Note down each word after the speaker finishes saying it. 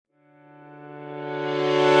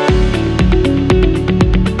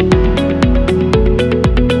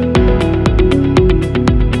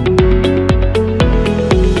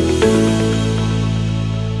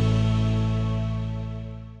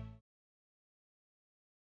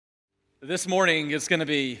This morning is going to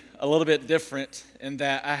be a little bit different in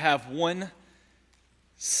that I have one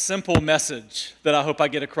simple message that I hope I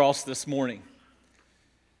get across this morning.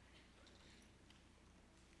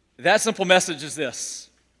 That simple message is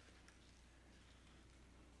this: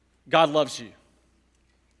 God loves you.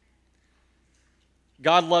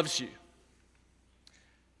 God loves you.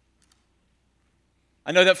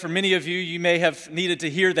 I know that for many of you, you may have needed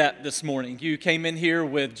to hear that this morning. You came in here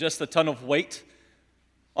with just a ton of weight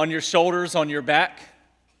on your shoulders, on your back,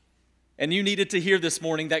 and you needed to hear this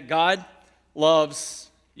morning that God loves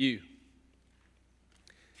you.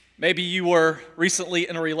 Maybe you were recently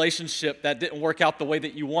in a relationship that didn't work out the way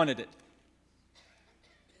that you wanted it.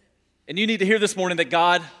 And you need to hear this morning that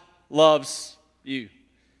God loves you.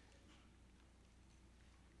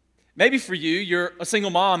 Maybe for you, you're a single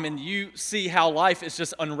mom and you see how life is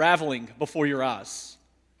just unraveling before your eyes.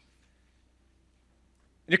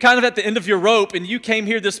 You're kind of at the end of your rope, and you came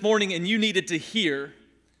here this morning and you needed to hear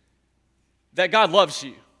that God loves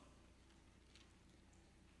you.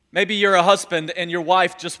 Maybe you're a husband and your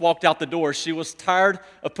wife just walked out the door. She was tired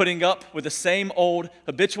of putting up with the same old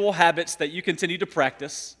habitual habits that you continue to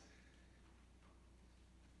practice.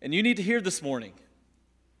 And you need to hear this morning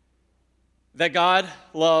that God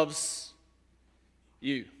loves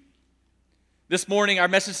you. This morning, our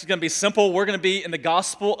message is going to be simple. We're going to be in the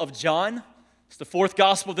Gospel of John. It's the fourth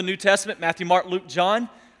gospel of the New Testament: Matthew, Mark, Luke, John.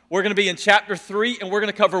 We're going to be in chapter 3, and we're going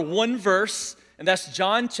to cover one verse, and that's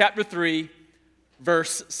John chapter 3,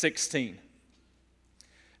 verse 16.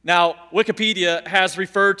 Now, Wikipedia has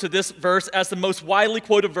referred to this verse as the most widely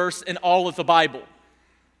quoted verse in all of the Bible.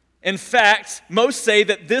 In fact, most say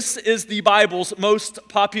that this is the Bible's most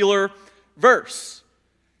popular verse.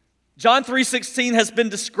 John 3:16 has been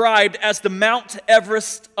described as the Mount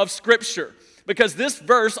Everest of Scripture. Because this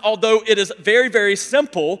verse, although it is very, very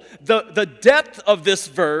simple, the depth of this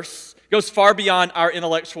verse goes far beyond our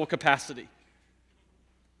intellectual capacity.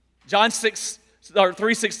 John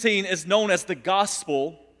 3:16 is known as the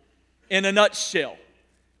gospel in a nutshell.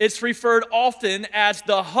 It's referred often as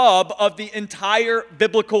the hub of the entire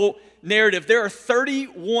biblical narrative. There are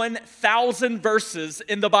 31,000 verses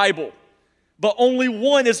in the Bible, but only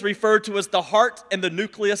one is referred to as the heart and the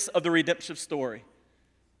nucleus of the redemption story.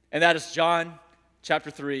 And that is John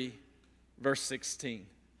chapter 3, verse 16.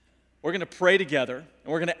 We're going to pray together,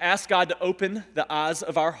 and we're going to ask God to open the eyes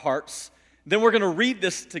of our hearts. Then we're going to read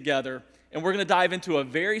this together, and we're going to dive into a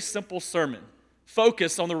very simple sermon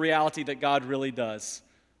focused on the reality that God really does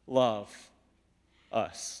love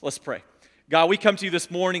us. Let's pray. God, we come to you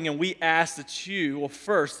this morning, and we ask that you will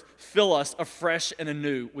first fill us afresh and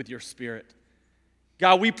anew with your Spirit.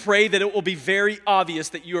 God, we pray that it will be very obvious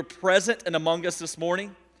that you are present and among us this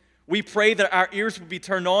morning. We pray that our ears will be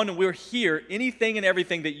turned on and we'll hear anything and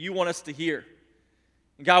everything that you want us to hear.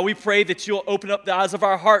 And God, we pray that you'll open up the eyes of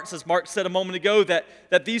our hearts, as Mark said a moment ago,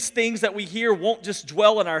 that these things that we hear won't just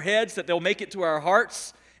dwell in our heads, that they'll make it to our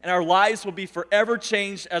hearts, and our lives will be forever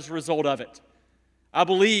changed as a result of it. I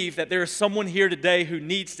believe that there is someone here today who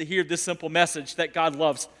needs to hear this simple message, that God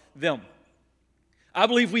loves them. I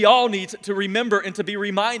believe we all need to remember and to be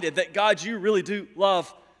reminded that, God, you really do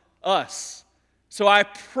love us. So I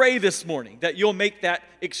pray this morning that you'll make that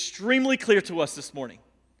extremely clear to us this morning.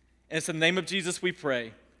 And it's in the name of Jesus we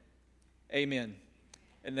pray. Amen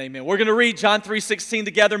and amen. We're going to read John 3:16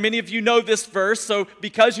 together. Many of you know this verse, so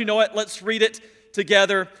because you know it, let's read it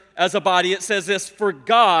together as a body. It says this: "For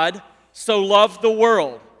God so loved the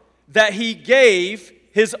world that he gave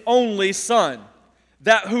his only Son,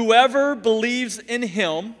 that whoever believes in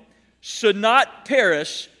him should not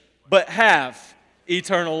perish, but have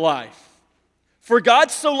eternal life. For God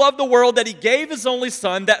so loved the world that he gave his only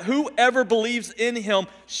Son, that whoever believes in him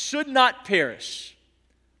should not perish,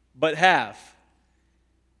 but have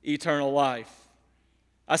eternal life."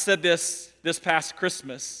 I said this past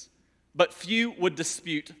Christmas, but few would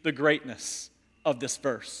dispute the greatness of this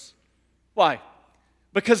verse. Why?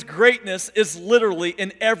 Because greatness is literally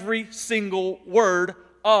in every single word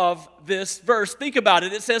of this verse. Think about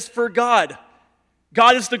it. It says, "For God."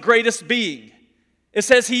 God is the greatest being. It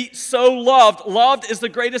says he so loved. Loved is the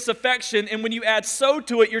greatest affection, and when you add "so"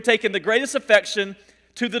 to it, you're taking the greatest affection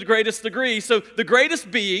to the greatest degree. So the greatest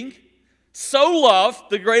being, so loved,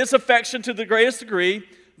 the greatest affection to the greatest degree,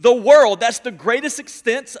 the world, that's the greatest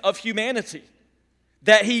extent of humanity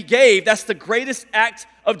that he gave. That's the greatest act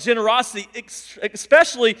of generosity,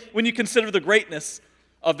 especially when you consider the greatness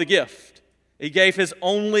of the gift. He gave his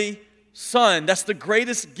only Son. That's the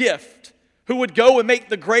greatest gift, who would go and make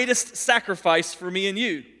the greatest sacrifice for me and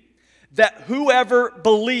you. That whoever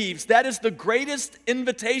believes, that is the greatest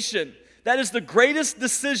invitation That is the greatest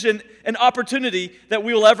decision and opportunity that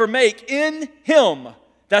we will ever make. In Him,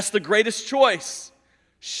 that's the greatest choice.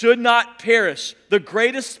 Should not perish, the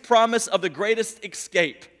greatest promise of the greatest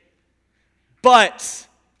escape. But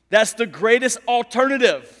that's the greatest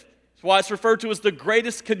alternative. That's why it's referred to as the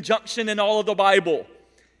greatest conjunction in all of the Bible.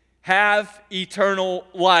 Have eternal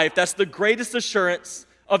life. That's the greatest assurance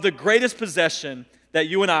of the greatest possession that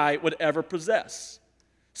you and I would ever possess.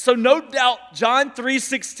 So no doubt, John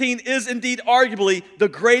 3:16 is indeed arguably the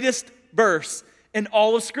greatest verse in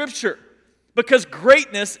all of Scripture, because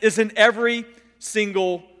greatness is in every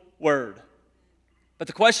single word. But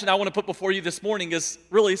the question I want to put before you this morning is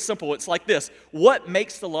really simple. It's like this: what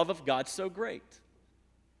makes the love of God so great?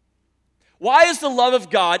 Why is the love of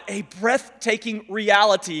God a breathtaking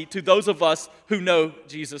reality to those of us who know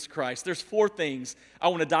Jesus Christ? There's 4 things I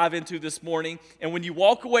want to dive into this morning. And when you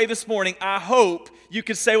walk away this morning, I hope you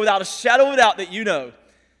can say without a shadow of a doubt that you know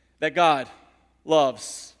that God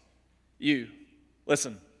loves you.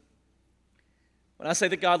 Listen, when I say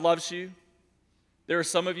that God loves you, there are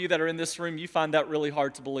some of you that are in this room, you find that really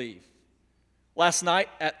hard to believe. Last night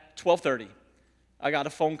at 12:30, I got a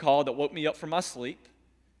phone call that woke me up from my sleep.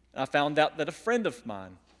 And I found out that a friend of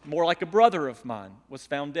mine, more like a brother of mine, was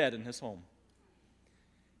found dead in his home.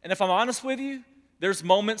 And if I'm honest with you, there's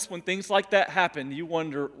moments when things like that happen, you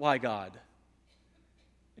wonder, why God?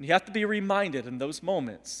 And you have to be reminded in those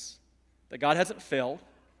moments that God hasn't failed,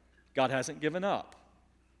 God hasn't given up,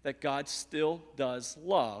 that God still does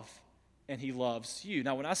love, and He loves you.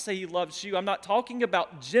 Now, when I say He loves you, I'm not talking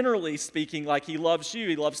about generally speaking like He loves you,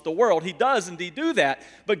 He loves the world. He does indeed do that,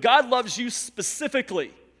 but God loves you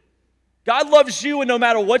specifically. God loves you, and no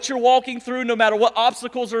matter what you're walking through, no matter what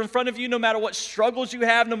obstacles are in front of you, no matter what struggles you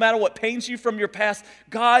have, no matter what pains you from your past,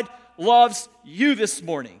 God loves you this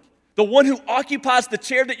morning. The one who occupies the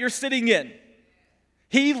chair that you're sitting in.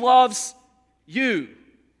 He loves you.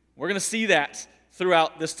 We're going to see that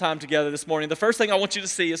throughout this time together this morning. The first thing I want you to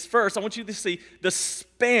see is, first, I want you to see the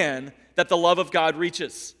span that the love of God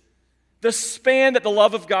reaches. The span that the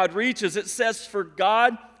love of God reaches. It says, for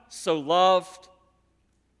God so loved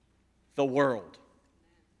the world.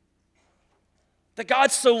 That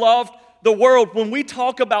God so loved the world. When we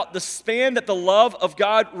talk about the span that the love of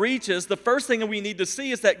God reaches, the first thing that we need to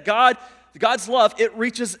see is that God's love, it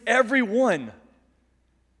reaches everyone.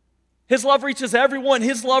 His love reaches everyone.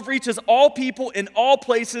 His love reaches all people in all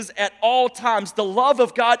places at all times. The love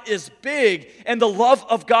of God is big, and the love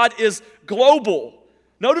of God is global.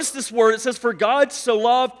 Notice this word. It says, for God so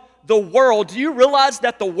loved the world. Do you realize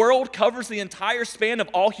that the world covers the entire span of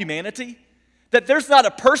all humanity? That there's not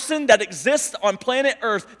a person that exists on planet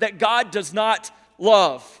Earth that God does not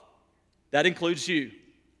love. That includes you.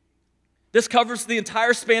 This covers the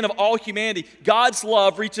entire span of all humanity. God's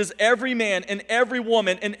love reaches every man and every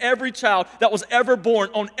woman and every child that was ever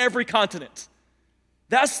born on every continent.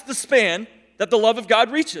 That's the span that the love of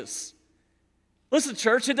God reaches. Listen,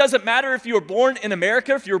 church, it doesn't matter if you were born in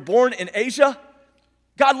America, if you were born in Asia.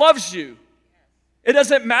 God loves you. It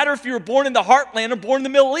doesn't matter if you were born in the heartland or born in the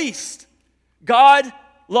Middle East. God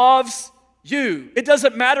loves you. It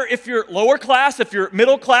doesn't matter if you're lower class, if you're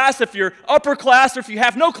middle class, if you're upper class, or if you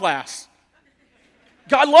have no class.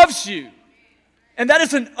 God loves you. And that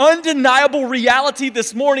is an undeniable reality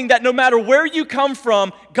this morning, that no matter where you come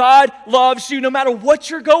from, God loves you. No matter what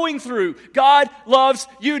you're going through, God loves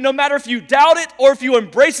you. No matter if you doubt it or if you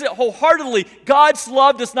embrace it wholeheartedly, God's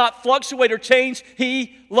love does not fluctuate or change.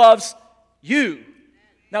 He loves you.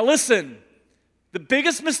 Now listen, the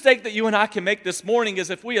biggest mistake that you and I can make this morning is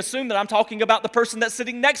if we assume that I'm talking about the person that's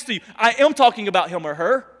sitting next to you. I am talking about him or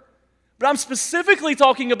her. But I'm specifically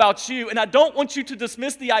talking about you, and I don't want you to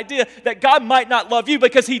dismiss the idea that God might not love you,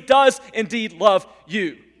 because He does indeed love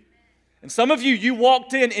you. And some of you, you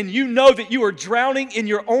walked in and you know that you are drowning in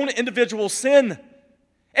your own individual sin,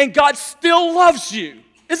 and God still loves you.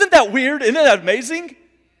 Isn't that weird? Isn't that amazing?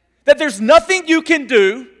 That there's nothing you can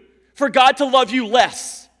do for God to love you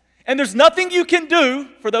less. And there's nothing you can do,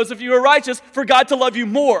 for those of you who are righteous, for God to love you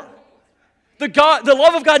more. The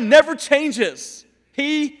love of God never changes.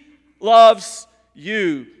 He loves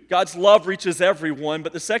you. God's love reaches everyone.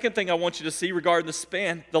 But the second thing I want you to see regarding the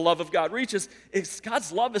span the love of God reaches is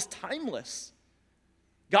God's love is timeless.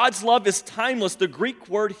 God's love is timeless. The Greek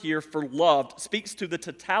word here for loved speaks to the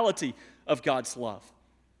totality of God's love.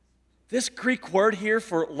 This Greek word here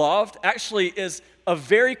for loved actually is a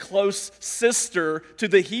very close sister to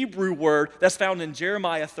the Hebrew word that's found in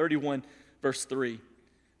Jeremiah 31, verse 3.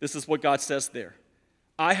 This is what God says there.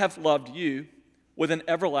 I have loved you with an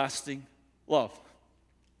everlasting love.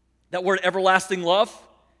 That word everlasting love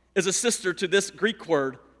is a sister to this Greek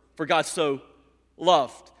word for God so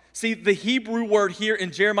loved. See, the Hebrew word here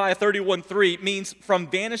in Jeremiah 31:3 means from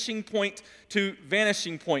vanishing point to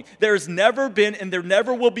vanishing point. There has never been and there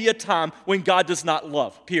never will be a time when God does not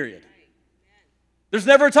love, period. There's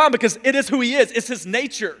never a time because it is who He is. It's His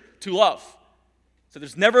nature to love. So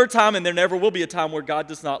there's never a time and there never will be a time where God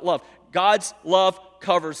does not love. God's love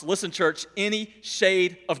covers, listen church, any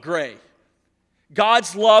shade of gray.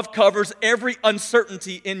 God's love covers every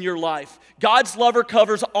uncertainty in your life. God's love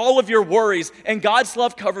covers all of your worries, and God's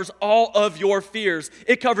love covers all of your fears.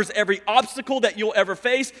 It covers every obstacle that you'll ever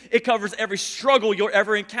face. It covers every struggle you'll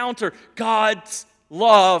ever encounter. God's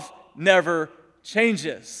love never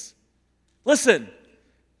changes. Listen,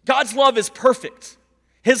 God's love is perfect.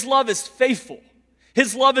 His love is faithful.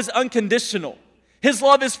 His love is unconditional. His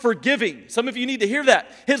love is forgiving. Some of you need to hear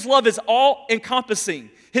that. His love is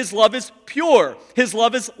all-encompassing. His love is pure. His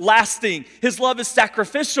love is lasting. His love is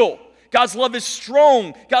sacrificial. God's love is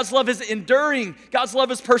strong. God's love is enduring. God's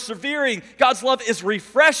love is persevering. God's love is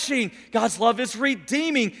refreshing. God's love is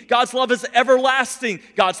redeeming. God's love is everlasting.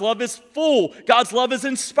 God's love is full. God's love is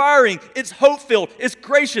inspiring. It's hope-filled. It's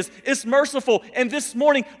gracious. It's merciful. And this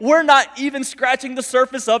morning, we're not even scratching the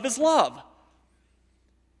surface of His love.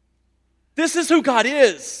 This is who God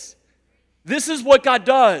is. This is what God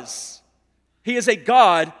does. He is a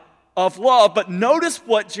God of love. But notice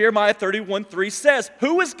what Jeremiah 31:3 says.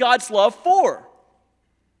 Who is God's love for?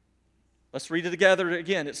 Let's read it together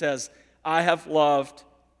again. It says, I have loved,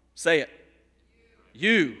 say it,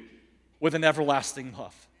 you with an everlasting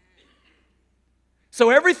love. So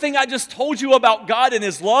everything I just told you about God and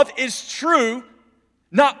His love is true,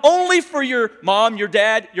 not only for your mom, your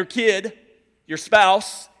dad, your kid, your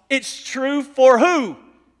spouse. It's true for who?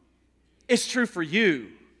 It's true for you.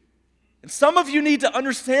 And some of you need to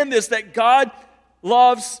understand this, that God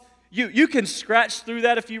loves you. You can scratch through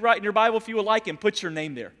that if you write in your Bible if you would like and put your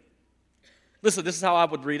name there. Listen, this is how I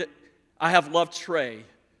would read it. I have loved Trey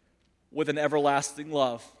with an everlasting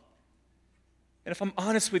love. And if I'm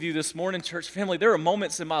honest with you this morning, church family, there are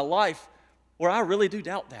moments in my life where I really do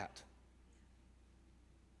doubt that.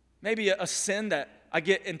 Maybe a sin that I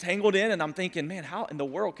get entangled in and I'm thinking, man, how in the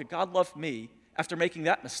world could God love me after making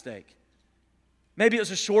that mistake? Maybe it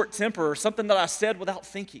was a short temper or something that I said without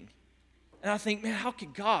thinking. And I think, man, how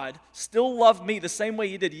could God still love me the same way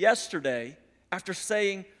He did yesterday after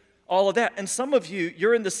saying all of that? And some of you,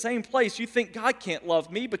 you're in the same place. You think God can't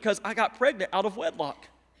love me because I got pregnant out of wedlock.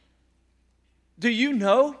 Do you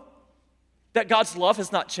know that God's love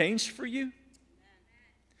has not changed for you?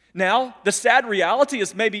 Now, the sad reality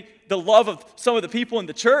is maybe the love of some of the people in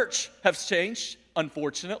the church has changed,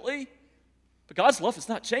 unfortunately. But God's love has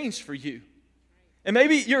not changed for you. And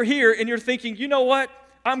maybe you're here and you're thinking, you know what?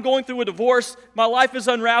 I'm going through a divorce. My life is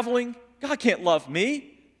unraveling. God can't love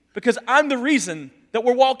me because I'm the reason that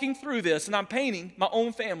we're walking through this and I'm painting my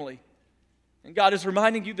own family. And God is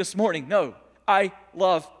reminding you this morning, no, I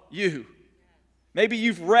love you. Maybe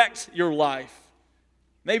you've wrecked your life.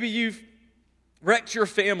 Maybe you've wrecked your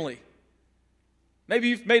family. Maybe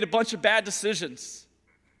you've made a bunch of bad decisions.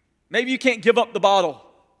 Maybe you can't give up the bottle.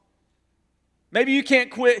 Maybe you can't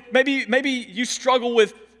quit. Maybe you struggle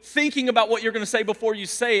with thinking about what you're going to say before you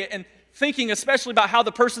say it and thinking especially about how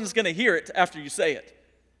the person is going to hear it after you say it.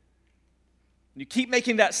 You keep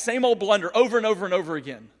making that same old blunder over and over and over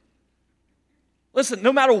again. Listen,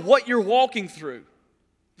 no matter what you're walking through,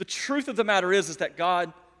 the truth of the matter is that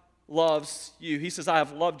God loves you. He says, I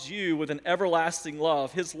have loved you with an everlasting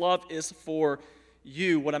love. His love is for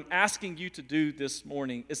you. What I'm asking you to do this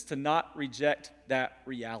morning is to not reject that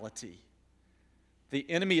reality. The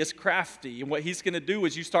enemy is crafty, and what he's going to do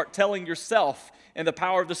is you start telling yourself and the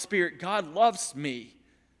power of the Spirit, God loves me.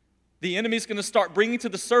 The enemy's going to start bringing to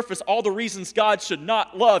the surface all the reasons God should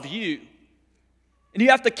not love you. And you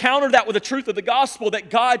have to counter that with the truth of the gospel that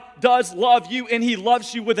God does love you and He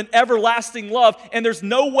loves you with an everlasting love, and there's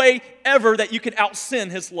no way ever that you can out-sin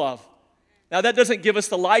His love. Now, that doesn't give us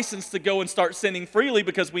the license to go and start sinning freely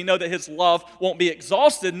because we know that His love won't be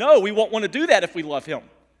exhausted. No, we won't want to do that if we love Him.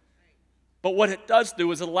 But what it does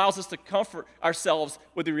do is it allows us to comfort ourselves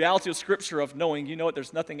with the reality of Scripture of knowing, you know what,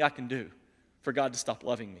 there's nothing I can do for God to stop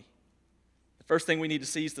loving me. The first thing we need to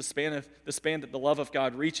see is the span that the love of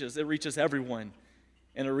God reaches. It reaches everyone,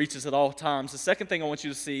 and it reaches at all times. The second thing I want you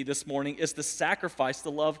to see this morning is the sacrifice the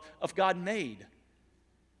love of God made.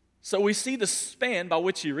 So we see the span by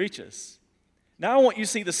which He reaches. Now I want you to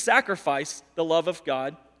see the sacrifice the love of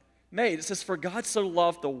God made. It says, for God so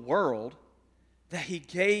loved the world that He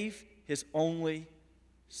gave His only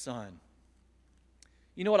Son.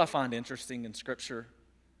 You know what I find interesting in Scripture?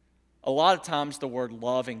 A lot of times the word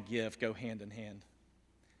love and give go hand in hand.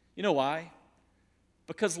 You know why?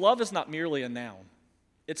 Because love is not merely a noun.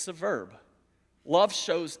 It's a verb. Love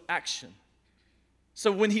shows action.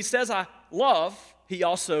 So when he says, I love, he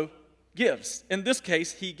also gives. In this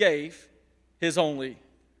case, he gave his only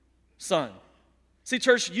son. See,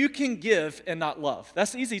 church, you can give and not love.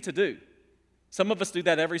 That's easy to do. Some of us do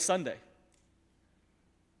that every Sunday.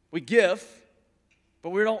 We give,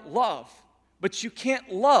 but we don't love. But you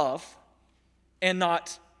can't love and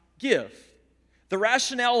not give. The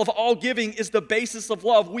rationale of all giving is the basis of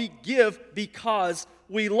love. We give because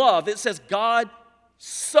we love. It says God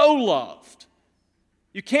so loved.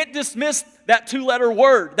 You can't dismiss that two-letter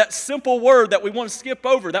word, that simple word that we want to skip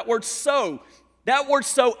over, that word so. That word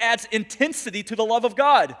so adds intensity to the love of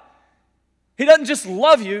God. He doesn't just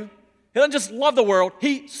love you. He doesn't just love the world.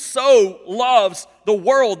 He so loves the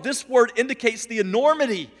world. This word indicates the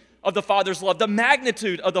enormity of the Father's love, the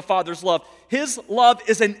magnitude of the Father's love. His love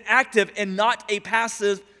is an active and not a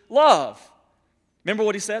passive love. Remember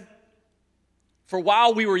what he said? For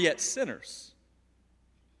while we were yet sinners,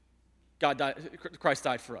 Christ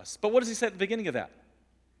died for us. But what does he say at the beginning of that?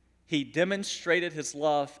 He demonstrated his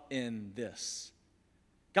love in this.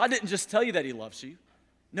 God didn't just tell you that he loves you.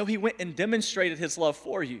 No, he went and demonstrated his love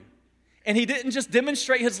for you. And he didn't just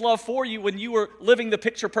demonstrate his love for you when you were living the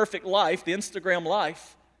picture-perfect life, the Instagram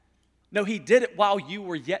life. No, he did it while you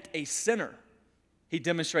were yet a sinner. He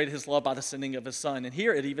demonstrated his love by the sending of his son. And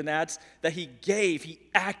here it even adds that he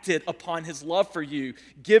acted upon his love for you.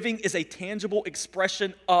 Giving is a tangible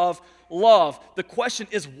expression of love. The question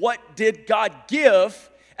is, what did God give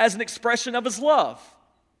as an expression of his love?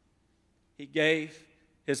 He gave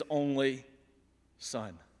his only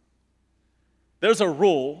son. There's a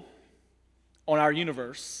rule on our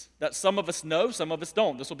universe that some of us know, some of us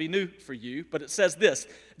don't. This will be new for you, but it says this: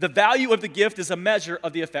 the value of the gift is a measure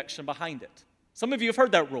of the affection behind it. Some of you have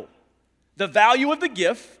heard that rule. The value of the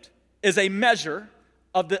gift is a measure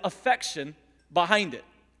of the affection behind it.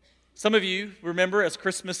 Some of you remember, as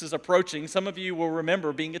Christmas is approaching, some of you will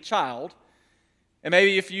remember being a child. And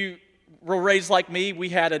maybe if you were raised like me, we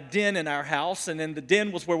had a den in our house, and then the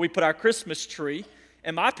den was where we put our Christmas tree.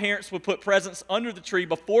 And my parents would put presents under the tree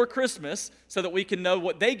before Christmas so that we could know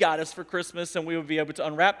what they got us for Christmas, and we would be able to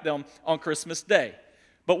unwrap them on Christmas Day.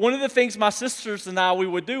 But one of the things my sisters and I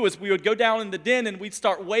would do is we would go down in the den and we'd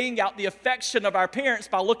start weighing out the affection of our parents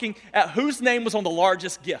by looking at whose name was on the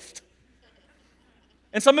largest gift.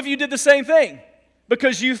 And some of you did the same thing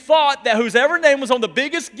because you thought that whoever name was on the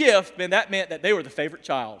biggest gift, man, that meant that they were the favorite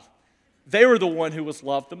child. They were the one who was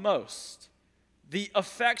loved the most. The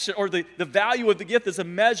affection or the value of the gift is a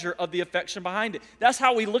measure of the affection behind it. That's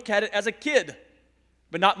how we look at it as a kid.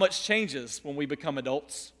 But not much changes when we become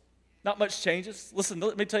adults. Not much changes. Listen,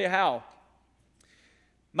 let me tell you how.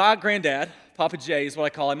 My granddad, Papa J is what I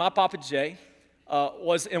call him. My Papa J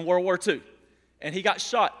was in World War II. And he got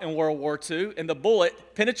shot in World War II, and the bullet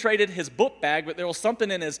penetrated his book bag, but there was something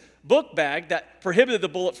in his book bag that prohibited the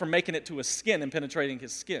bullet from making it to his skin and penetrating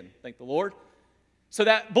his skin. Thank the Lord. So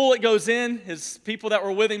that bullet goes in. His people that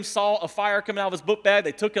were with him saw a fire coming out of his book bag.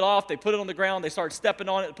 They took it off. They put it on the ground. They started stepping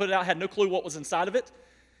on it, put it out, had no clue what was inside of it.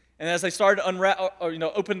 And as they started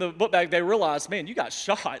to open the book bag, they realized, man, you got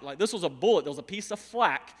shot. Like, this was a bullet. There was a piece of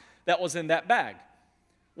flak that was in that bag.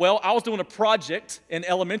 Well, I was doing a project in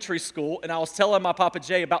elementary school, and I was telling my Papa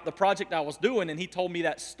J about the project I was doing, and he told me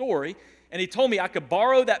that story. And he told me I could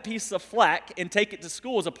borrow that piece of flak and take it to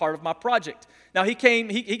school as a part of my project. Now, he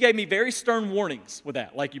gave me very stern warnings with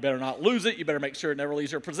that, like you better not lose it, you better make sure it never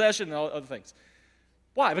leaves your possession, and all other things.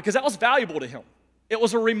 Why? Because that was valuable to him. It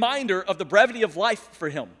was a reminder of the brevity of life for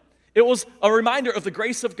him. It was a reminder of the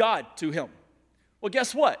grace of God to him. Well,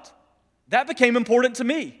 guess what? That became important to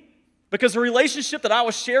me because the relationship that I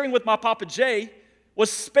was sharing with my Papa J was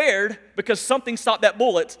spared because something stopped that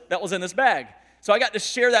bullet that was in his bag. So I got to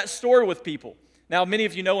share that story with people. Now, many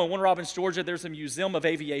of you know in Warner Robins, Georgia, there's a Museum of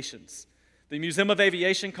Aviations. The Museum of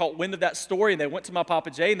Aviation caught wind of that story, and they went to my Papa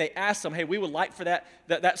J, and they asked him, hey, we would like for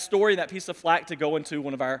that story, that piece of flak to go into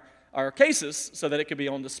one of our cases so that it could be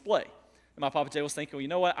on display. And my Papa J was thinking, well, you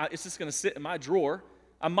know what? It's just going to sit in my drawer.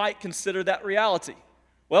 I might consider that reality.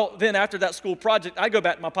 Well, then after that school project, I go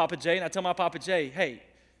back to my Papa J, and I tell my Papa J, hey,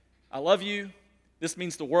 I love you. This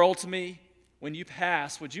means the world to me. When you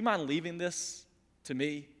pass, would you mind leaving this to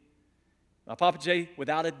me? My Papa J,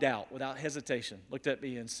 without a doubt, without hesitation, looked at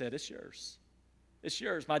me and said, it's yours. It's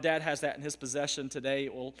yours. My dad has that in his possession today.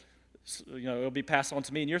 It'll be passed on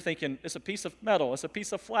to me. And you're thinking, it's a piece of metal. It's a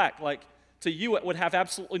piece of flak. Like, to you, it would have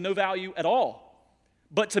absolutely no value at all.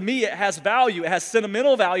 But to me, it has value. It has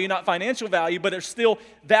sentimental value, not financial value, but there's still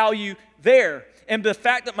value there. And the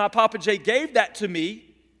fact that my Papa J gave that to me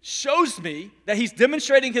shows me that he's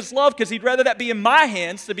demonstrating his love because he'd rather that be in my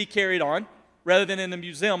hands to be carried on rather than in a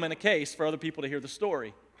museum in a case for other people to hear the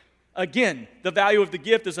story. Again, the value of the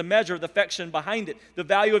gift is a measure of the affection behind it. The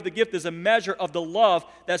value of the gift is a measure of the love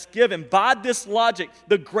that's given. By this logic,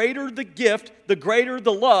 the greater the gift, the greater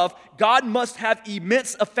the love. God must have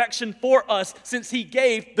immense affection for us since He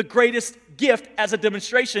gave the greatest gift as a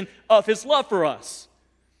demonstration of His love for us.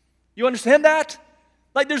 You understand that?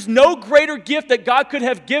 Like there's no greater gift that God could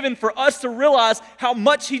have given for us to realize how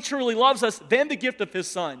much He truly loves us than the gift of His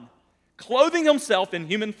Son, clothing Himself in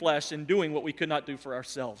human flesh and doing what we could not do for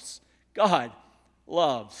ourselves. God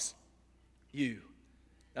loves you.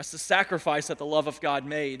 That's the sacrifice that the love of God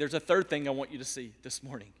made. There's a third thing I want you to see this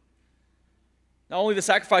morning. Not only the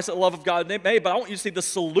sacrifice that the love of God made, but I want you to see the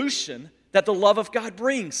solution that the love of God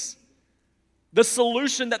brings. The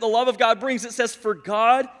solution that the love of God brings. It says, "For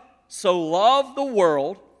God so loved the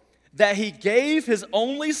world that He gave His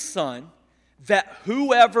only Son, that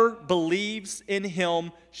whoever believes in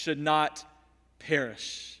Him should not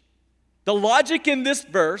perish." The logic in this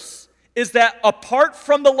verse is that apart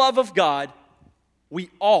from the love of God, we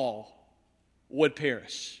all would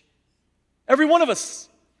perish. Every one of us.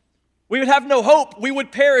 We would have no hope. We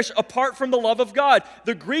would perish apart from the love of God.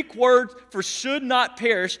 The Greek word for should not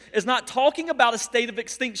perish is not talking about a state of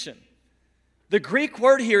extinction. The Greek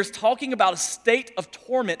word here is talking about a state of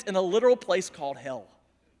torment in a literal place called hell.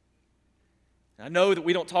 I know that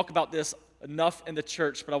we don't talk about this enough in the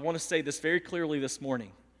church, but I want to say this very clearly this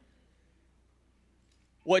morning.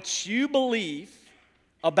 What you believe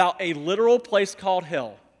about a literal place called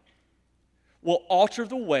hell will alter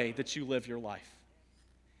the way that you live your life.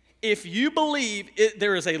 If you believe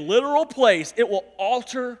there is a literal place, it will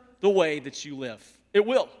alter the way that you live. It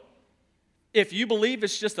will. If you believe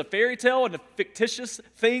it's just a fairy tale and a fictitious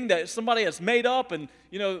thing that somebody has made up and,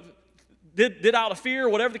 did out of fear,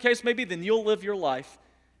 whatever the case may be, then you'll live your life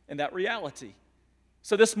in that reality.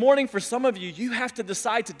 So this morning, for some of you, you have to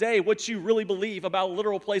decide today what you really believe about a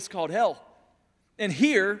literal place called hell. And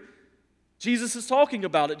here, Jesus is talking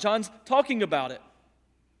about it. John's talking about it.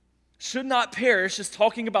 Should not perish is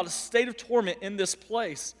talking about a state of torment in this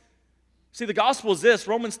place. See, the gospel is this.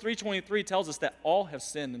 Romans 3:23 tells us that all have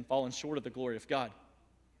sinned and fallen short of the glory of God.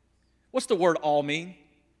 What's the word all mean?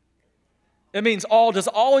 It means all. Does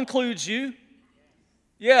all include you?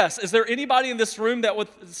 Yes. Is there anybody in this room that would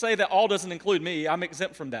say that all doesn't include me? I'm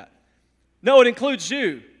exempt from that. No, it includes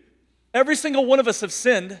you. Every single one of us have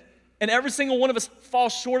sinned, and every single one of us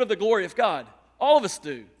falls short of the glory of God. All of us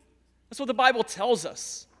do. That's what the Bible tells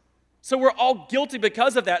us. So we're all guilty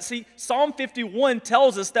because of that. See, Psalm 51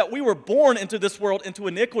 tells us that we were born into this world into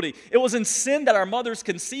iniquity. It was in sin that our mothers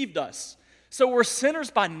conceived us. So we're sinners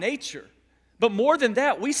by nature. But more than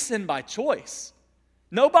that, we sin by choice.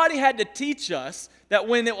 Nobody had to teach us that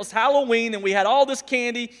when it was Halloween and we had all this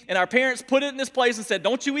candy and our parents put it in this place and said,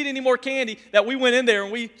 "Don't you eat any more candy," that we went in there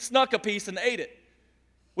and we snuck a piece and ate it.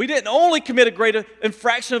 We didn't only commit a great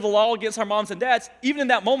infraction of the law against our moms and dads. Even in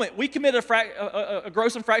that moment, we committed a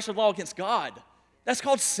gross infraction of the law against God. That's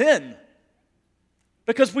called sin.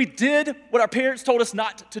 Because we did what our parents told us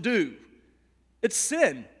not to do. It's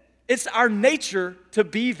sin. It's our nature to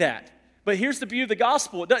be that. But here's the beauty of the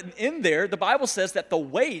gospel. It doesn't end there. The Bible says that the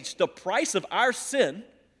wage, the price of our sin,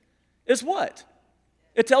 is what?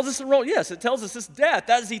 It tells us it tells us it's death.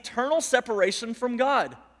 That is eternal separation from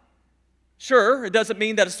God. Sure, it doesn't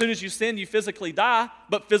mean that as soon as you sin, you physically die,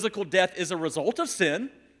 but physical death is a result of sin.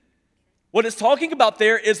 What it's talking about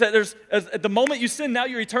there is that at the moment you sin, now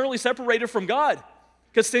you're eternally separated from God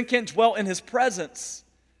because sin can't dwell in His presence.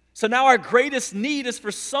 So now our greatest need is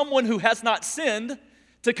for someone who has not sinned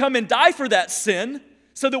to come and die for that sin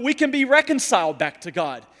so that we can be reconciled back to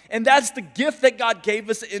God. And that's the gift that God gave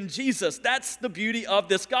us in Jesus. That's the beauty of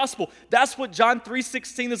this gospel. That's what John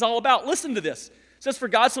 3:16 is all about. Listen to this. It says, "For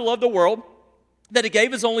God so loved the world that He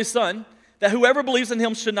gave His only Son, that whoever believes in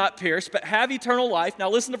Him should not perish, but have eternal life." Now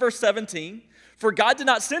listen to verse 17. "For God did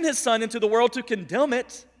not send His Son into the world to condemn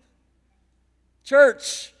it."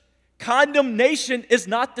 Church, condemnation is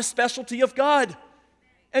not the specialty of God.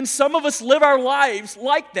 And some of us live our lives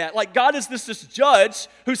like that. Like God is this judge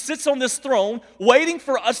who sits on this throne waiting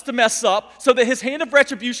for us to mess up so that His hand of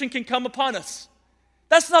retribution can come upon us.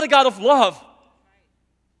 That's not a God of love.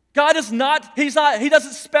 God is not, He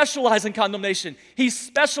doesn't specialize in condemnation. He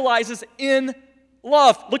specializes in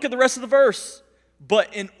love. Look at the rest of the verse.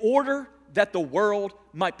 "But in order that the world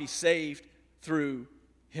might be saved through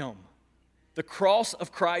Him." The cross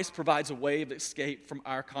of Christ provides a way of escape from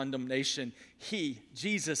our condemnation. He,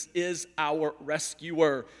 Jesus, is our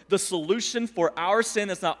rescuer. The solution for our sin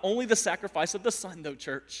is not only the sacrifice of the Son, though,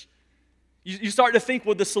 church. You start to think,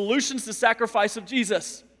 well, the solution's the sacrifice of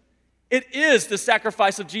Jesus. It is the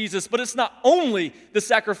sacrifice of Jesus, but it's not only the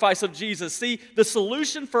sacrifice of Jesus. See, the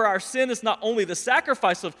solution for our sin is not only the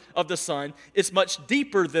sacrifice of the Son, it's much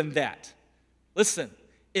deeper than that. Listen,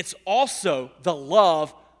 it's also the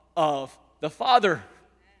love of the Father.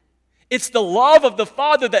 It's the love of the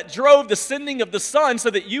Father that drove the sending of the Son so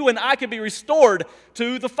that you and I could be restored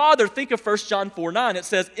to the Father. Think of 1 John 4:9. It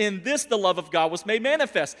says, in this the love of God was made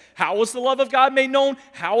manifest. How was the love of God made known?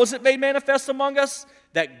 How was it made manifest among us?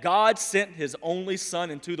 That God sent His only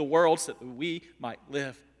Son into the world so that we might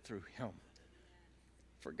live through Him.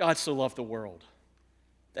 For God so loved the world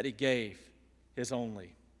that He gave His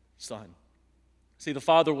only Son. See, the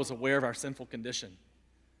Father was aware of our sinful condition.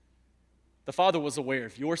 The Father was aware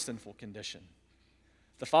of your sinful condition.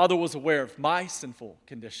 The Father was aware of my sinful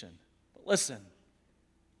condition. But listen,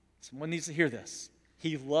 someone needs to hear this.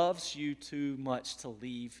 He loves you too much to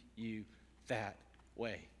leave you that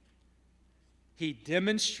way. He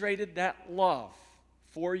demonstrated that love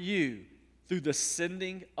for you through the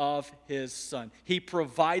sending of His Son. He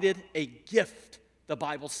provided a gift, the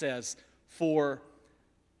Bible says, for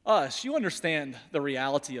us. You understand the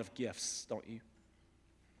reality of gifts, don't you?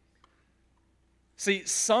 See,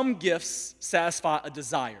 some gifts satisfy a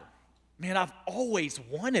desire. Man, I've always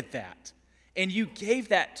wanted that. And you gave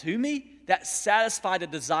that to me, that satisfied a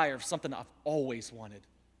desire of something I've always wanted.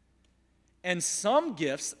 And some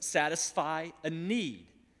gifts satisfy a need.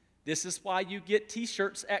 This is why you get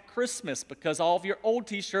t-shirts at Christmas, because all of your old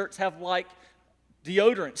t-shirts have like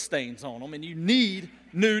deodorant stains on them, and you need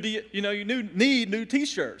new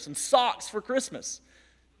t-shirts and socks for Christmas.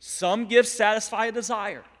 Some gifts satisfy a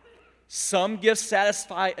desire. Some gifts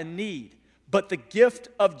satisfy a need, but the gift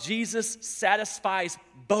of Jesus satisfies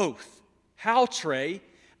both. How, Trey?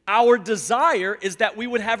 Our desire is that we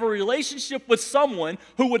would have a relationship with someone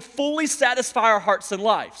who would fully satisfy our hearts and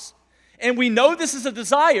lives. And we know this is a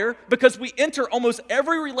desire because we enter almost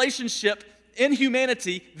every relationship in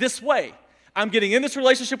humanity this way. I'm getting in this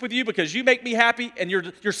relationship with you because you make me happy and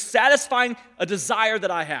you're satisfying a desire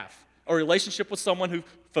that I have, a relationship with someone who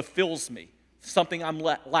fulfills me, something I'm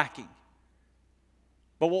lacking.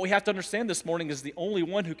 But what we have to understand this morning is the only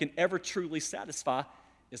one who can ever truly satisfy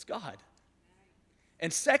is God.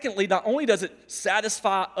 And secondly, not only does it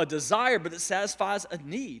satisfy a desire, but it satisfies a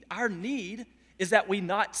need. Our need is that we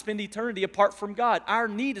not spend eternity apart from God. Our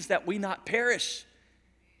need is that we not perish.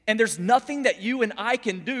 And there's nothing that you and I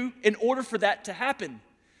can do in order for that to happen.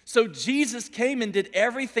 So Jesus came and did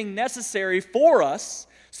everything necessary for us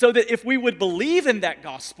so that if we would believe in that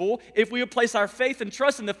gospel, if we would place our faith and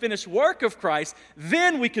trust in the finished work of Christ,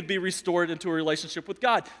 then we could be restored into a relationship with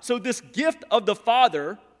God. So this gift of the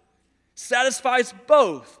Father satisfies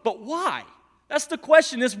both. But why? That's the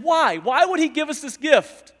question, is why? Why would He give us this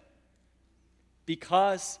gift?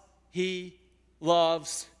 Because He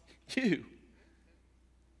loves you.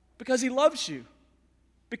 Because He loves you.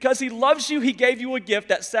 Because He loves you, He gave you a gift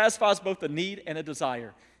that satisfies both a need and a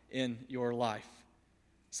desire in your life.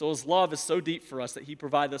 So His love is so deep for us that He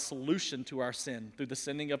provided a solution to our sin through the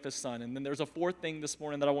sending of His Son. And then there's a fourth thing this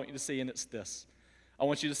morning that I want you to see, and it's this. I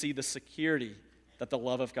want you to see the security that the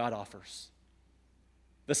love of God offers.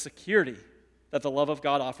 The security that the love of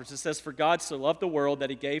God offers. It says, for God so loved the world that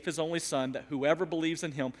He gave His only Son, that whoever believes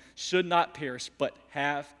in Him should not perish, but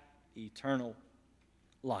have eternal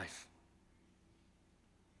life.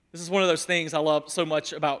 This is one of those things I love so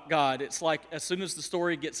much about God. It's like as soon as the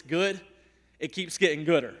story gets good, it keeps getting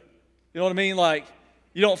gooder. You know what I mean? Like,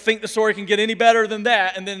 you don't think the story can get any better than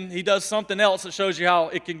that, and then He does something else that shows you how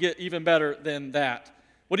it can get even better than that.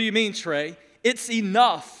 What do you mean, Trey? It's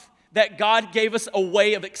enough that God gave us a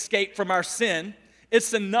way of escape from our sin.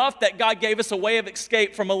 It's enough that God gave us a way of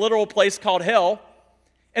escape from a literal place called hell.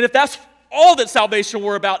 And if that's all that salvation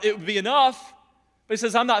were about, it would be enough. But He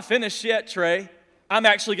says, I'm not finished yet, Trey. I'm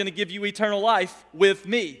actually going to give you eternal life with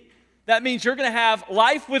me. That means you're going to have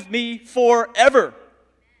life with me forever.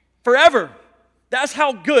 Forever. That's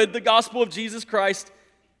how good the gospel of Jesus Christ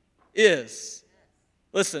is.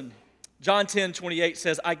 Listen, John 10:28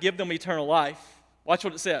 says, I give them eternal life. Watch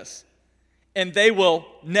what it says. And they will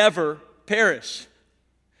never perish.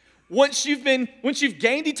 Once you've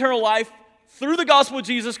gained eternal life through the gospel of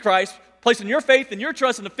Jesus Christ, placing your faith and your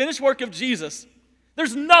trust in the finished work of Jesus,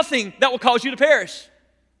 there's nothing that will cause you to perish.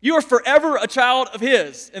 You are forever a child of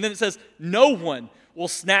His. And then it says, no one will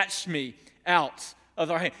snatch me out of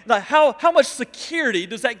our hand. Now, how much security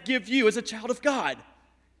does that give you as a child of God?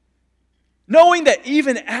 Knowing that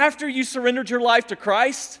even after you surrendered your life to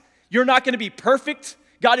Christ, you're not going to be perfect.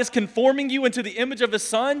 God is conforming you into the image of His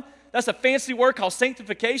Son. That's a fancy word called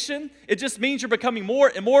sanctification. It just means you're becoming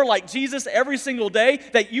more and more like Jesus every single day,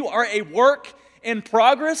 that you are a work in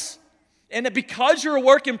progress. And that because you're a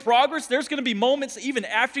work in progress, there's going to be moments even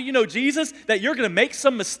after you know Jesus that you're going to make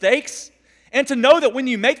some mistakes. And to know that when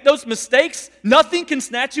you make those mistakes, nothing can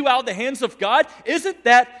snatch you out of the hands of God, isn't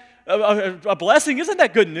that a blessing? Isn't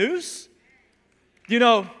that good news? You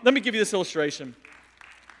know, let me give you this illustration.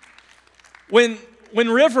 When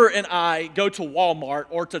River and I go to Walmart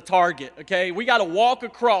or to Target, okay, we got to walk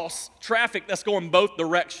across traffic that's going both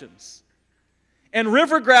directions. And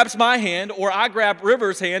River grabs my hand or I grab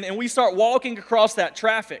River's hand and we start walking across that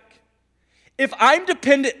traffic. If I'm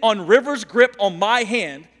dependent on River's grip on my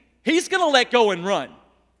hand, he's going to let go and run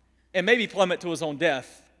and maybe plummet to his own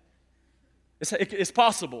death. It's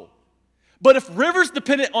possible. But if River's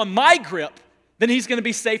dependent on my grip, then he's going to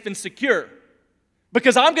be safe and secure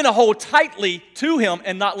because I'm going to hold tightly to him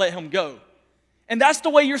and not let him go. And that's the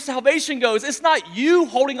way your salvation goes. It's not you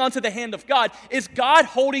holding onto the hand of God. It's God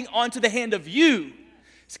holding onto the hand of you.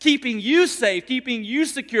 It's keeping you safe, keeping you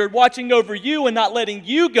secured, watching over you and not letting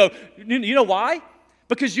you go. You know why?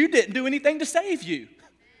 Because you didn't do anything to save you.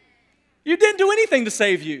 You didn't do anything to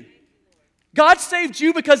save you. God saved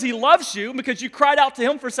you because He loves you, because you cried out to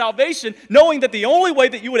Him for salvation, knowing that the only way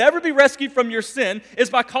that you would ever be rescued from your sin is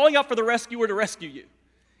by calling out for the rescuer to rescue you.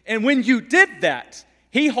 And when you did that,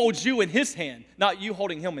 He holds you in His hand, not you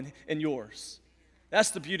holding Him in yours.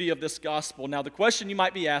 That's the beauty of this gospel. Now, the question you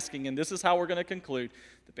might be asking, and this is how we're going to conclude.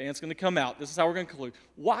 The band's going to come out. This is how we're going to conclude.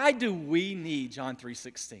 Why do we need John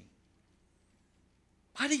 3:16?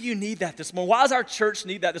 Why do you need that this morning? Why does our church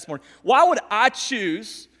need that this morning? Why would I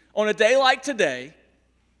choose on a day like today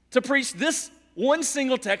to preach this one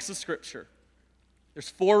single text of Scripture? There's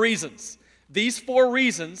 4 reasons. These 4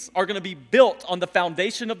 reasons are going to be built on the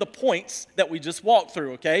foundation of the points that we just walked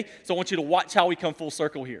through, okay? So I want you to watch how we come full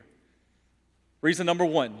circle here. Reason number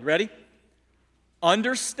 1, you ready?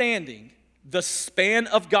 Understanding the span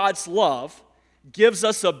of God's love gives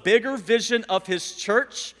us a bigger vision of His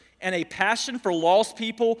church and a passion for lost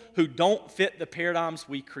people who don't fit the paradigms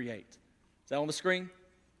we create. Is that on the screen?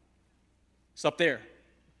 It's up there.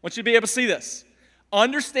 I want you to be able to see this.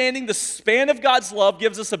 Understanding the span of God's love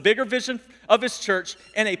gives us a bigger vision of His church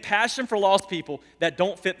and a passion for lost people that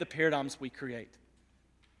don't fit the paradigms we create.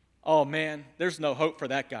 Oh man, there's no hope for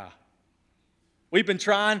that guy. We've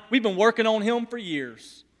been working on him for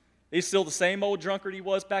years. He's still the same old drunkard he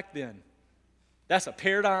was back then. That's a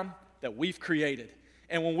paradigm that we've created.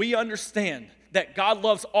 And when we understand that God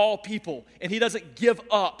loves all people and He doesn't give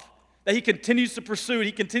up, that He continues to pursue,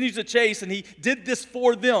 He continues to chase, and He did this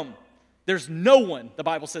for them, there's no one, the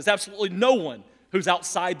Bible says, absolutely no one who's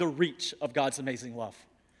outside the reach of God's amazing love.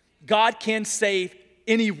 God can save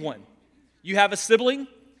anyone. You have a sibling,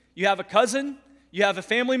 you have a cousin, you have a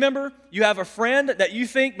family member, you have a friend that you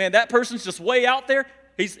think, man, that person's just way out there.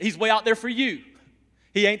 He's way out there for you.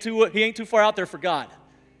 He ain't too far out there for God.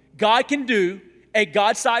 God can do a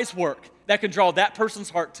God-sized work that can draw that person's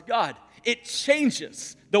heart to God. It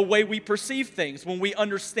changes the way we perceive things when we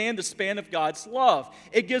understand the span of God's love.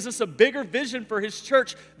 It gives us a bigger vision for His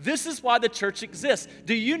church. This is why the church exists.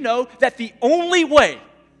 Do you know that the only way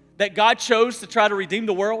that God chose to try to redeem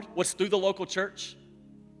the world was through the local church?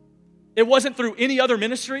 It wasn't through any other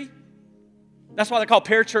ministry. That's why they're called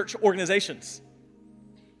parachurch organizations.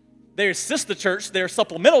 They assist the church, they're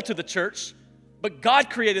supplemental to the church, but God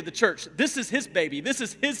created the church. This is His baby. This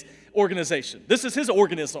is His organization. This is His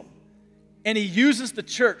organism. And He uses the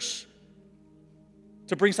church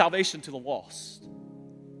to bring salvation to the lost.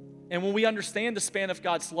 And when we understand the span of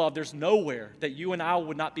God's love, there's nowhere that you and I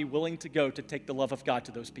would not be willing to go to take the love of God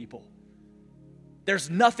to those people.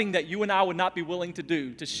 There's nothing that you and I would not be willing to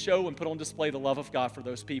do to show and put on display the love of God for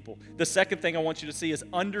those people. The second thing I want you to see is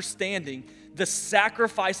understanding the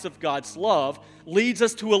sacrifice of God's love leads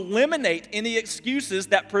us to eliminate any excuses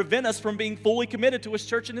that prevent us from being fully committed to His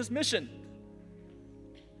church and His mission.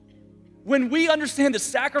 When we understand the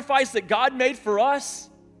sacrifice that God made for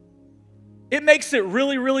us, it makes it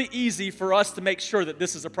really, really easy for us to make sure that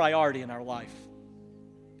this is a priority in our life.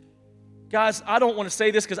 Guys, I don't want to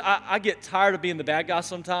say this because I get tired of being the bad guy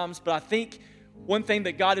sometimes, but I think one thing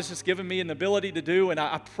that God has just given me an ability to do, and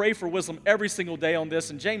I pray for wisdom every single day on this,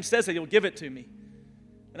 and James says that He'll give it to me.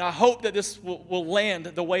 And I hope that this will land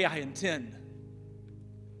the way I intend.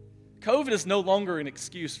 COVID is no longer an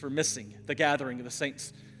excuse for missing the gathering of the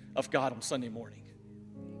saints of God on Sunday morning.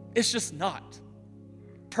 It's just not.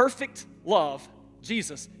 Perfect love,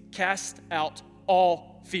 Jesus, cast out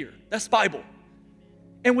all fear. That's Bible.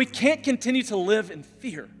 And we can't continue to live in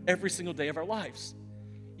fear every single day of our lives.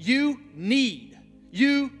 You need,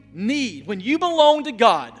 when you belong to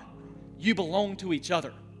God, you belong to each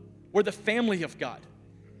other. We're the family of God.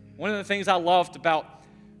 One of the things I loved about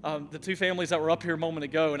the two families that were up here a moment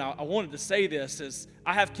ago, and I wanted to say this, is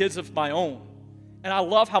I have kids of my own, and I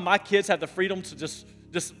love how my kids have the freedom to just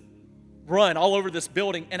run all over this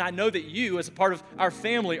building, and I know that you, as a part of our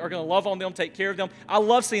family, are going to love on them, take care of them. I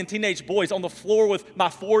love seeing teenage boys on the floor with my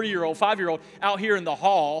 4-year-old, 5-year-old out here in the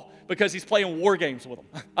hall because he's playing war games with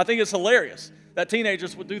them. I think it's hilarious that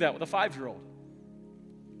teenagers would do that with a 5-year-old.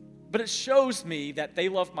 But it shows me that they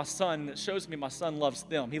love my son, and it shows me my son loves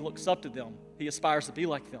them. He looks up to them. He aspires to be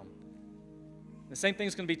like them. The same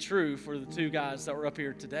thing's going to be true for the two guys that were up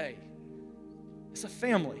here today. It's a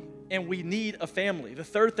family, and we need a family. The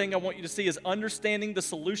third thing I want you to see is understanding the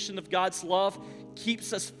solution of God's love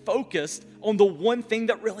keeps us focused on the one thing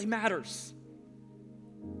that really matters.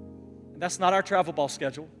 And that's not our travel ball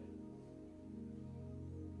schedule.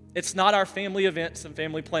 It's not our family events and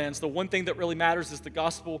family plans. The one thing that really matters is the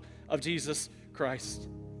gospel of Jesus Christ.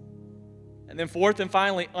 And then fourth and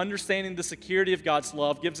finally, understanding the security of God's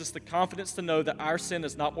love gives us the confidence to know that our sin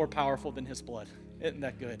is not more powerful than His blood. Isn't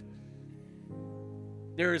that good?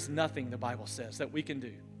 There is nothing, the Bible says, that we can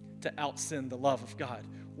do to out-sin the love of God.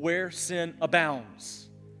 Where sin abounds,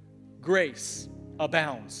 grace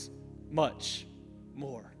abounds much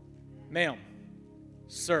more. Ma'am,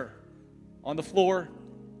 sir, on the floor,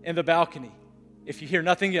 in the balcony, if you hear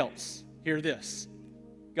nothing else, hear this: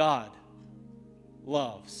 God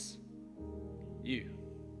loves you.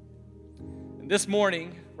 And this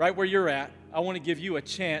morning, right where you're at, I want to give you a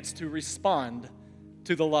chance to respond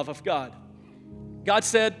to the love of God. God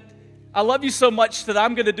said, I love you so much that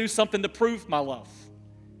I'm going to do something to prove my love.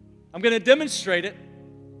 I'm going to demonstrate it,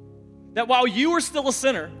 that while you were still a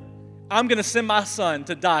sinner, I'm going to send my son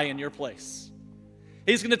to die in your place.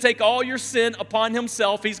 He's going to take all your sin upon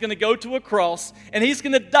himself. He's going to go to a cross, and he's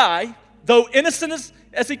going to die, though innocent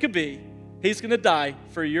as he could be, he's going to die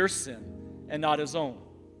for your sin and not his own.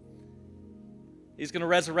 He's going to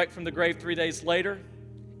resurrect from the grave 3 days later,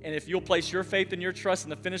 and if you'll place your faith and your trust in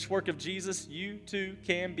the finished work of Jesus, you too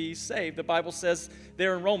can be saved. The Bible says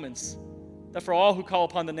there in Romans that for all who call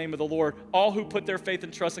upon the name of the Lord, all who put their faith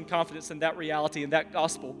and trust and confidence in that reality and that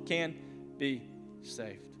gospel can be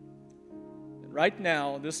saved. Right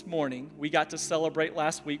now, this morning, we got to celebrate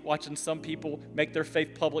last week watching some people make their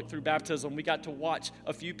faith public through baptism. We got to watch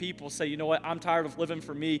a few people say, you know what, I'm tired of living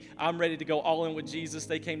for me. I'm ready to go all in with Jesus.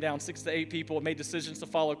 They came down, 6 to 8 people, and made decisions to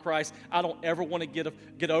follow Christ. I don't ever want to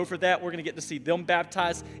get over that. We're going to get to see them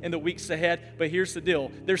baptized in the weeks ahead. But here's the deal.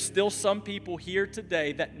 There's still some people here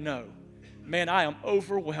today that know, man, I am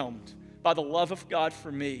overwhelmed by the love of God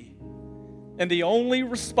for me. And the only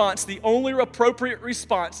response, the only appropriate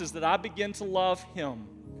response is that I begin to love Him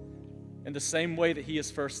in the same way that He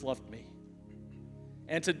has first loved me.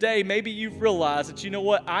 And today, maybe you've realized that, you know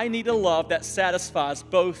what, I need a love that satisfies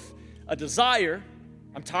both a desire.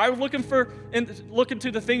 I'm tired of looking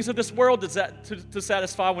to the things of this world to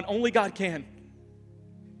satisfy when only God can.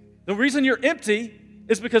 The reason you're empty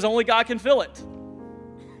is because only God can fill it.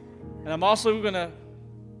 And I'm also going to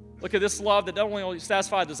look at this love that not only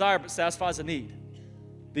satisfies a desire, but satisfies a need.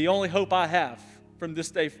 The only hope I have from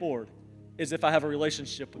this day forward is if I have a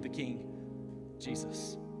relationship with the King,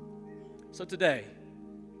 Jesus. So today,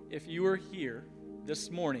 if you are here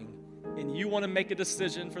this morning and you want to make a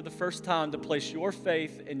decision for the first time to place your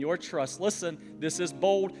faith and your trust, listen, this is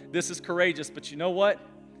bold, this is courageous, but you know what?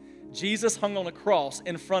 Jesus hung on a cross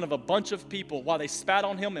in front of a bunch of people while they spat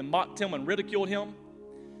on Him and mocked Him and ridiculed Him.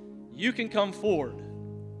 You can come forward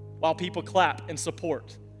while people clap and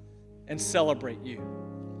support and celebrate you.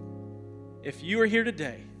 If you are here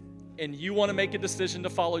today and you want to make a decision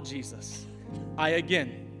to follow Jesus, I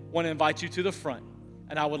again want to invite you to the front,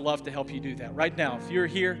 and I would love to help you do that. Right now, if you're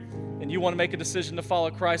here and you want to make a decision to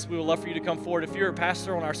follow Christ, we would love for you to come forward. If you're a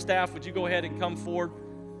pastor on our staff, would you go ahead and come forward,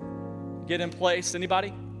 get in place?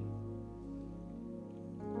 Anybody?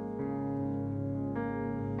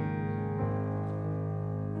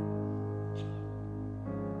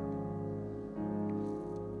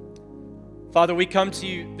 Father, we come to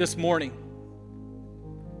you this morning,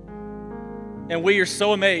 and we are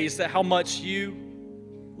so amazed at how much you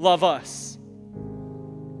love us.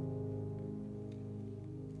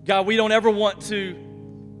 God, we don't ever want to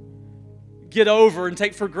get over and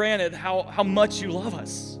take for granted how much you love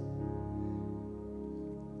us.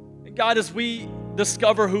 And God, as we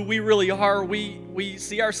discover who we really are, we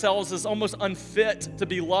see ourselves as almost unfit to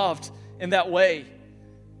be loved in that way.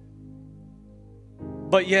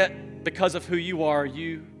 But yet, because of who you are,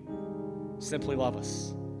 you simply love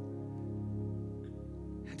us.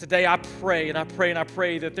 And today I pray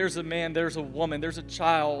that there's a man, there's a woman, there's a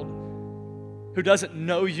child who doesn't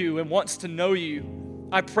know you and wants to know you.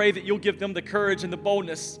 I pray that you'll give them the courage and the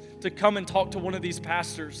boldness to come and talk to one of these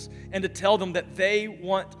pastors and to tell them that they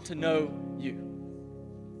want to know you.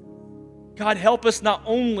 God, help us not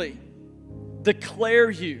only declare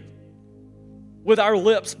you with our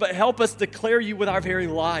lips, but help us declare you with our very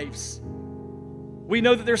lives. We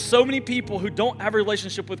know that there's so many people who don't have a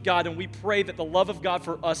relationship with God, and we pray that the love of God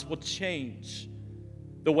for us will change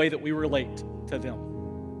the way that we relate to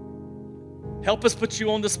them. Help us put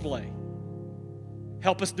you on display.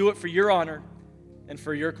 Help us do it for your honor and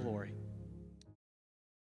for your glory.